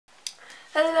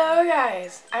So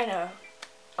guys, I know.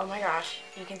 Oh my gosh,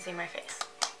 you can see my face.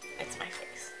 It's my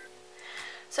face.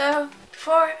 So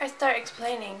before I start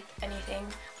explaining anything,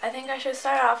 I think I should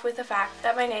start off with the fact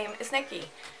that my name is Nikki.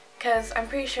 Because I'm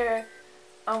pretty sure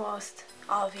almost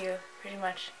all of you, pretty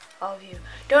much all of you,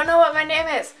 don't know what my name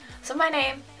is. So my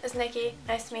name is Nikki.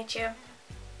 Nice to meet you.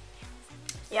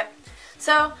 Yep.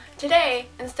 So today,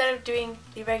 instead of doing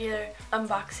the regular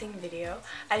unboxing video,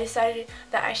 I decided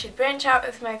that I should branch out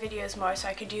with my videos more so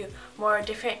I could do more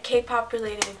different K-pop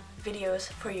related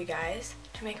videos for you guys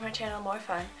to make my channel more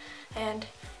fun. And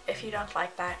if you don't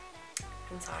like that,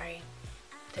 I'm sorry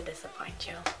to disappoint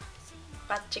you.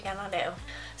 What you gonna do?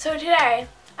 So today,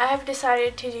 I have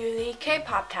decided to do the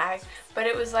K-pop tag, but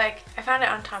it was like, I found it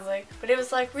on Tumblr, but it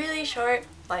was like really short,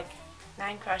 like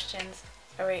 9 questions.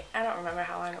 Oh wait, I don't remember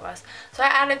how long it was. So I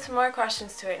added some more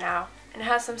questions to it now, and it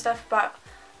has some stuff about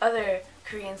other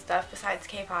Korean stuff besides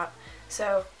K-pop.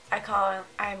 So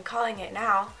I'm calling it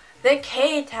now the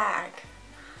K-tag.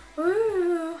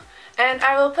 Woo! And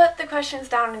I will put the questions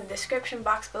down in the description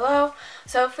box below,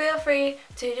 so feel free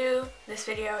to do this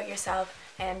video yourself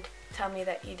and tell me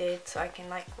that you did so I can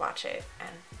like watch it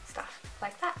and stuff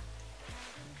like that.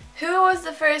 Who was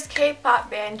the first K-pop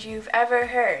band you've ever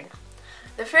heard?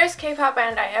 The first K-pop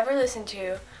band I ever listened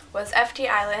to was FT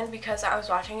Island because I was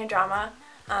watching a drama.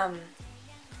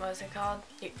 What was it called?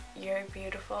 You're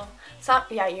Beautiful?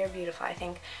 Yeah, You're Beautiful, I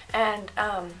think. And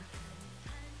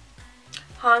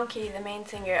Honky, the main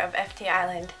singer of FT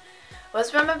Island,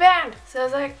 was from a band. So I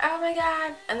was like, oh my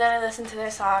god. And then I listened to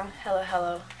their song, Hello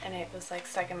Hello, and it was like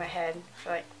stuck in my head for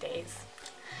like days.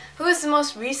 Who is the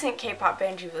most recent K-pop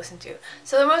band you've listened to?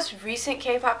 So the most recent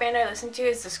K-pop band I listened to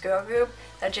is this girl group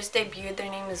that just debuted. Their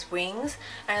name is Wings,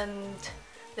 and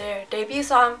their debut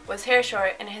song was Hair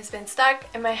Short, and it has been stuck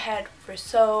in my head for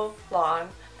so long.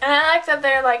 And I like that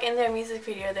they're like in their music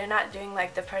video, they're not doing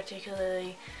like the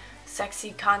particularly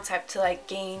sexy concept to like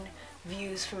gain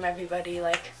views from everybody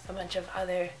like a bunch of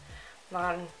other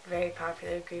non-very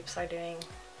popular groups are doing.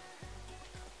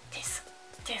 Disc.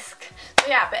 So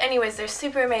yeah, but anyways, they're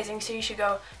super amazing, so you should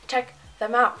go check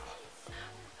them out.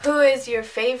 Who is your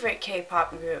favorite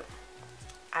K-pop group?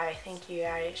 I think you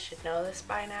guys should know this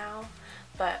by now,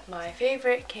 but my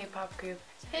favorite K-pop group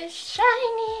is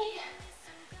SHINee.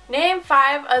 Name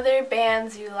 5 other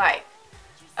bands you like.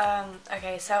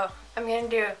 Okay, so I'm gonna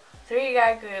do 3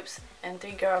 guy groups and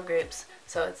 3 girl groups,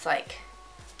 so it's like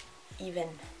even.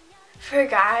 For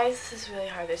guys, this is really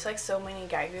hard. There's like so many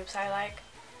guy groups I like.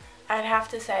 I'd have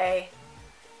to say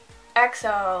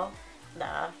EXO,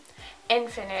 the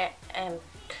Infinite, and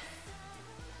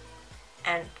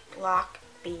Block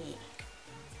B.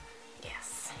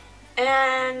 Yes.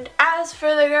 And as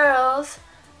for the girls,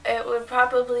 it would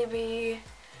probably be,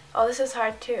 oh this is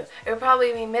hard too, it would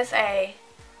probably be Miss A,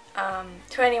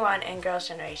 21, and Girls'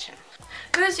 Generation.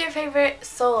 Who's your favorite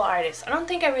solo artist? I don't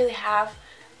think I really have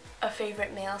a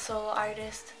favorite male solo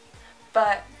artist,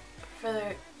 but for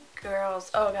the girls,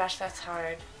 oh gosh, that's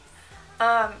hard.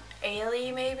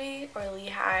 Ailey maybe, or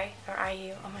Lehigh, or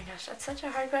IU. Oh my gosh, that's such a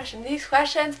hard question. These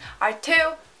questions are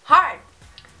too hard.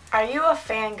 Are you a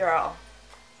fangirl?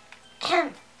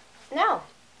 No,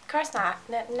 of course not.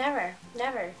 Never.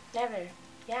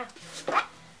 Yeah.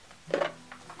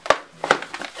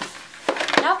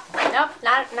 Nope,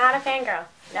 not a fangirl.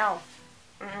 No.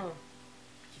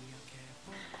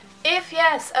 If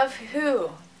yes, of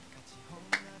who?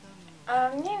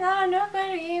 You know,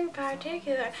 nobody in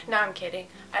particular. No, I'm kidding.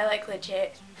 I like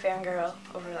legit fangirl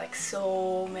over like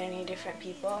so many different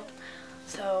people.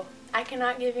 So I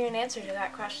cannot give you an answer to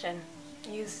that question.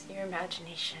 Use your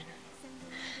imagination.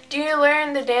 Do you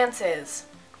learn the dances?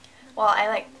 Well,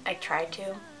 I try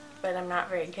to, but I'm not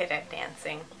very good at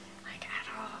dancing. Like at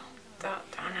all.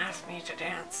 Don't ask me to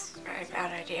dance. Very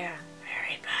bad idea.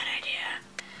 Very bad idea.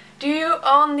 Do you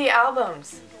own the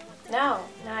albums? No,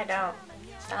 I don't.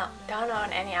 Don't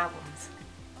own any albums.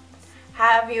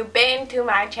 Have you been to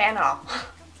my channel?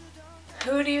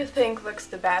 Who do you think looks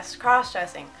the best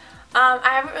cross-dressing? I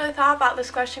haven't really thought about this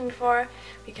question before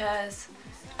because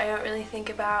I don't really think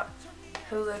about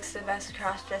who looks the best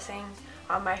cross-dressing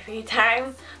on my free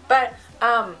time. But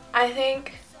I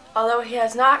think, although he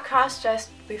has not cross-dressed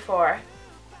before,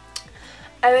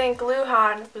 I think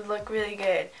Luhan would look really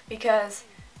good because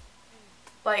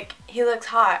like he looks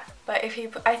hot, but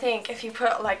I think if you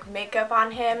put like makeup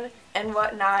on him and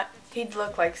whatnot, he'd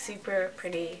look like super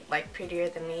pretty, like prettier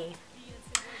than me.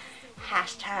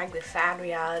 Hashtag the sad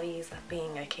realities of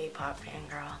being a K-pop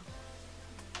fangirl.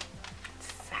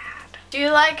 It's sad. Do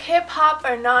you like hip-hop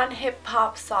or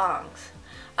non-hip-hop songs?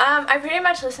 I pretty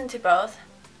much listen to both.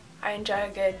 I enjoy a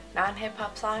good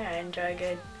non-hip-hop song, I enjoy a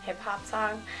good hip-hop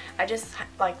song. I just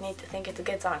like need to think it's a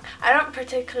good song. I don't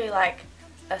particularly like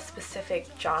a specific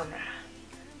genre.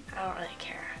 I don't really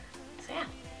care. So yeah.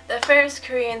 The first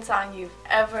Korean song you've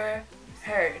ever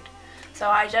heard. So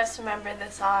I just remember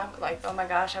this song, like, oh my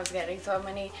gosh, I was getting so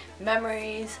many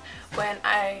memories when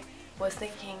I was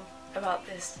thinking about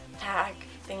this tag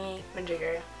thingy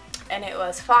majigger. And it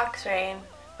was Fox Rain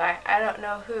by I don't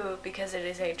know who, because it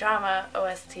is a drama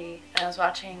OST. And I was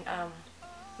watching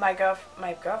my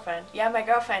girlfriend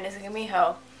is a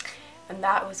Gumiho, and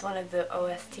that was one of the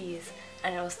OSTs,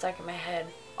 and it was stuck in my head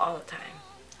all the time.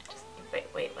 Just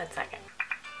wait 1 second.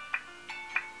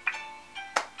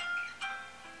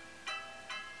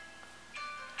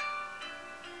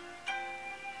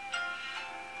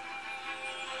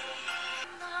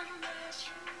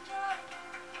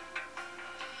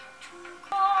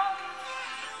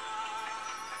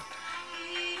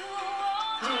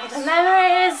 The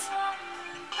memories!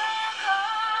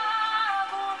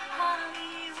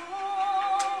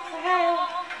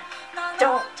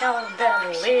 Don't know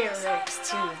the lyrics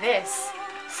to this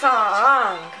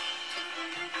song.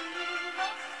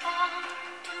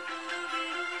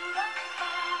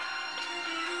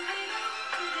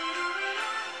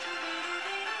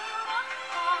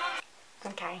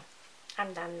 Okay,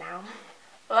 I'm done now.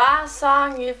 Last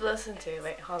song you've listened to.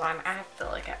 Wait, hold on. I have to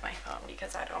look at my phone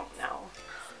because I don't know.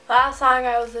 Last song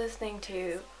I was listening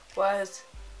to was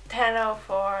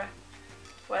 10:04,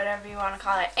 whatever you want to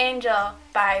call it, Angel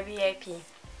by BAP.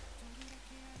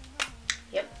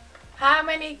 Yep. How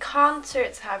many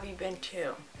concerts have you been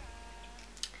to?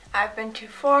 I've been to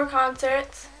 4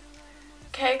 concerts,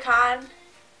 K-Con,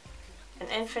 an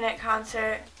Infinite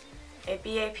concert, a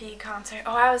BAP concert.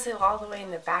 Oh, I was all the way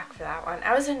in the back for that one.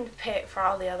 I was in the pit for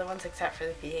all the other ones except for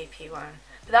the BAP one.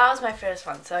 But that was my first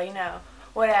one, so you know,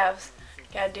 whatevs.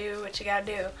 You gotta do what you gotta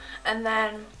do. And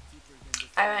then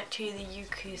I went to the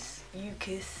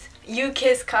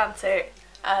U-Kiss concert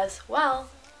as well.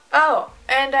 Oh,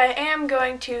 and I am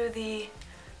going to the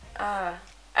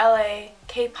LA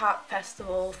K-pop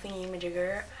festival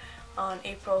thingy-majigger on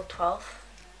April 12th.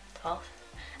 I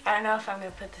don't know if I'm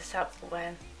gonna put this up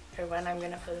when I'm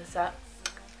gonna put this up.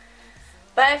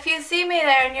 But if you see me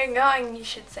there and you're going, you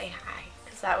should say hi,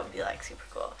 because that would be like super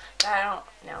cool. But I don't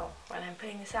know when I'm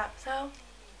putting this up, so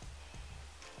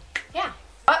yeah.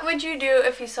 What would you do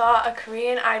if you saw a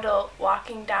Korean idol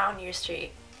walking down your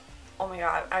street? Oh my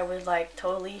god, I would like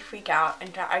totally freak out,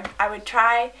 and I would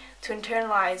try to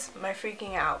internalize my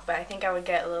freaking out, but I think I would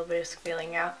get a little bit of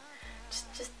squealing out.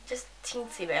 Just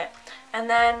teensy bit. And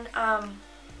then I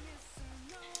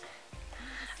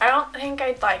don't think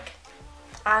I'd like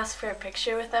ask for a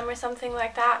picture with them or something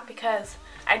like that, because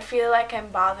I'd feel like I'm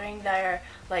bothering their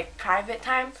like private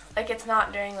time. Like it's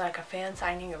not during like a fan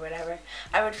signing or whatever.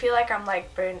 I would feel like I'm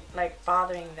like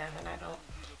bothering them, and I don't,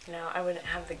 you know, I wouldn't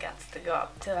have the guts to go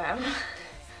up to them.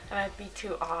 And I'd be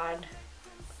too odd.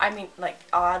 I mean like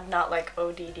odd, not like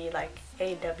ODD, like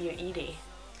AWED.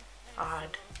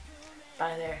 Odd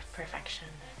by their perfection.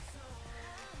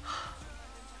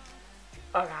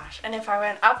 Oh gosh, and if I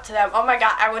went up to them, oh my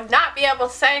god, I would not be able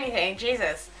to say anything.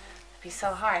 Jesus, it'd be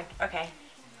so hard. Okay.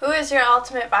 Who is your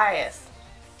ultimate bias?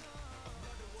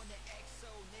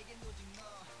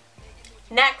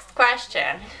 Next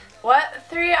question. What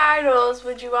 3 idols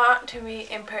would you want to meet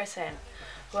in person?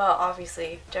 Well,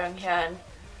 obviously Junghyun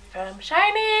from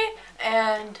SHINee,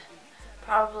 and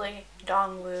probably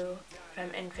Dongwoo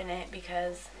from Infinite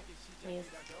because he's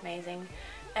amazing.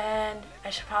 And I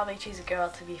should probably choose a girl,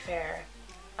 to be fair.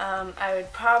 I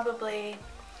would probably,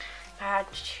 if I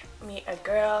had to meet a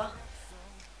girl,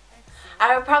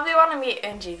 I would probably want to meet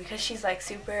Eunji because she's like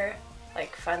super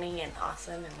like funny and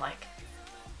awesome and like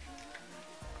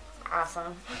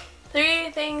awesome. 3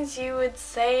 things you would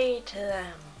say to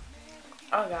them.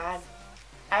 Oh god,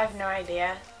 I have no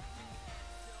idea.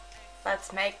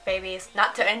 Let's make babies.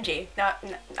 Not to Eunji.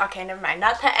 Okay, never mind.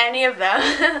 Not to any of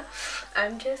them.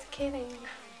 I'm just kidding.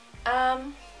 I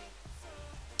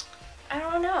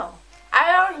don't know.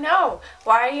 I don't know.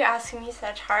 Why are you asking me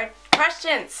such hard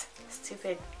questions?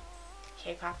 Stupid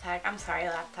K-pop tag. I'm sorry,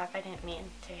 laptop. I didn't mean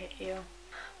to hit you.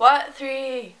 What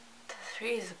 3? 3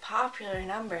 is a popular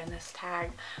number in this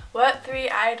tag. What 3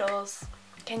 idols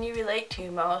can you relate to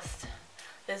most?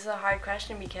 This is a hard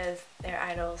question because they're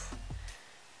idols.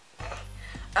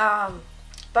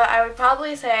 But I would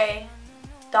probably say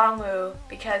Dongwoo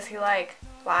because he like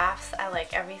laughs at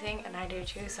like everything, and I do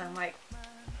too, so I'm like,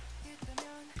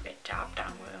 good job,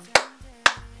 Dongwoo.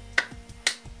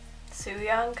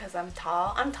 Sooyoung because I'm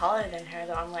tall. I'm taller than her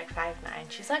though. I'm like 5'9".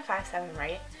 She's like 5'7",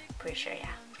 right? Pretty sure,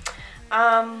 yeah.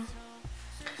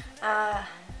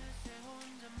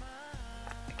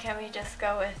 can we just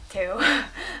go with 2?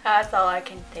 That's all I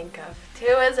can think of. 2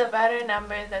 is a better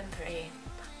number than 3.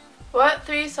 What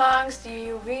 3 songs do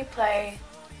you replay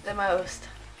the most?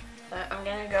 I'm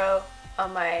gonna go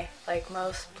on my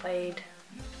most played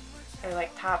or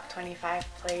top 25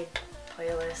 played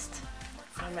playlist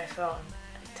on my phone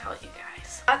and tell you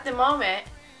guys. At the moment,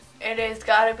 it is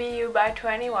Gotta Be You by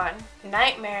 21,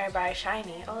 Nightmare by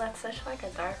Shiny. Oh, that's such a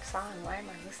dark song. Why am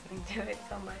I listening to it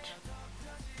so much?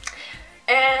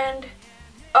 And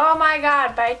Oh My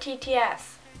God by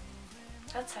TTS.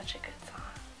 That's such a good song.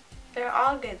 They're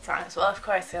all good songs. Well, of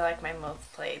course, they're my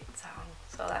most played song,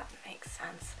 so that makes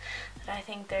sense that I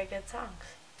think they're good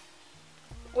songs.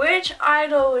 Which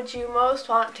idol would you most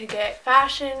want to get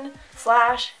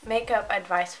fashion/makeup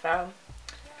advice from?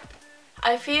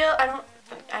 I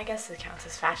guess it counts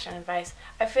as fashion advice.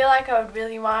 I feel like I would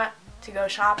really want to go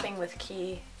shopping with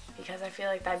Key because I feel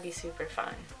like that'd be super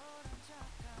fun.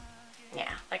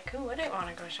 Yeah, who wouldn't want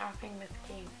to go shopping with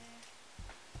Key?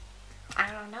 I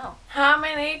don't know. How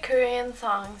many Korean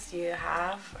songs do you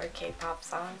have? Or K-pop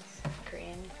songs?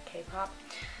 Korean, K-pop?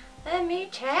 Let me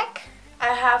check.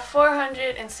 I have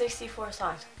 464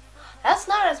 songs. That's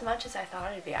not as much as I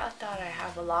thought it'd be. I thought I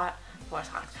have a lot more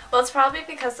songs. Well, it's probably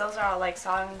because those are all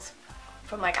songs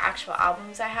from actual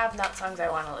albums I have, not songs I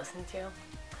want to listen to.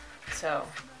 So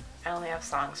I only have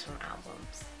songs from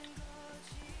albums.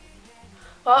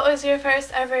 What was your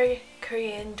first ever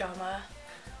Korean drama?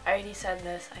 I already said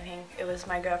this. I think it was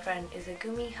My Girlfriend is a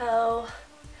Gumiho.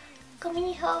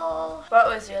 Gumiho. What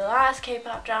was your last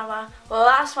K-pop drama? Well, the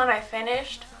last one I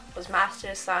finished was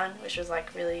Master's Sun, which was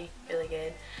really, really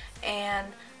good.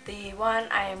 And the one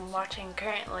I am watching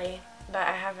currently, but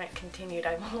I haven't continued,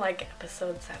 I'm on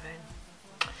episode 7,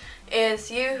 is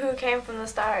You Who Came From the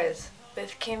Stars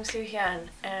with Kim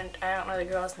Soo-hyun, and I don't know the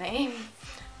girl's name.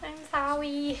 I'm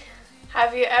sorry.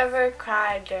 Have you ever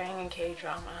cried during a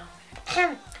K-drama?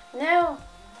 No,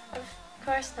 of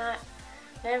course not.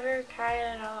 Never cried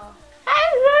at all.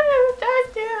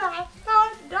 Don't do it.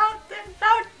 Don't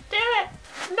do it.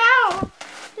 No.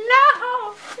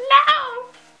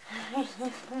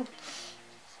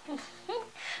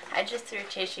 I just threw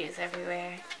tissues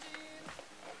everywhere.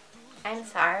 I'm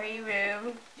sorry,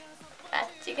 room. What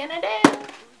you gonna do?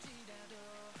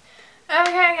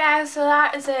 Okay guys, so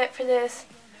that is it for this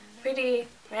pretty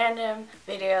random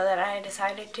video that I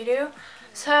decided to do.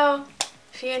 So,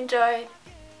 if you enjoyed,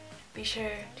 be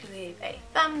sure to leave a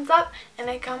thumbs up and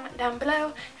a comment down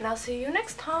below, and I'll see you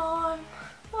next time.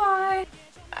 Bye!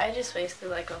 I just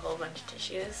wasted a whole bunch of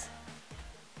tissues.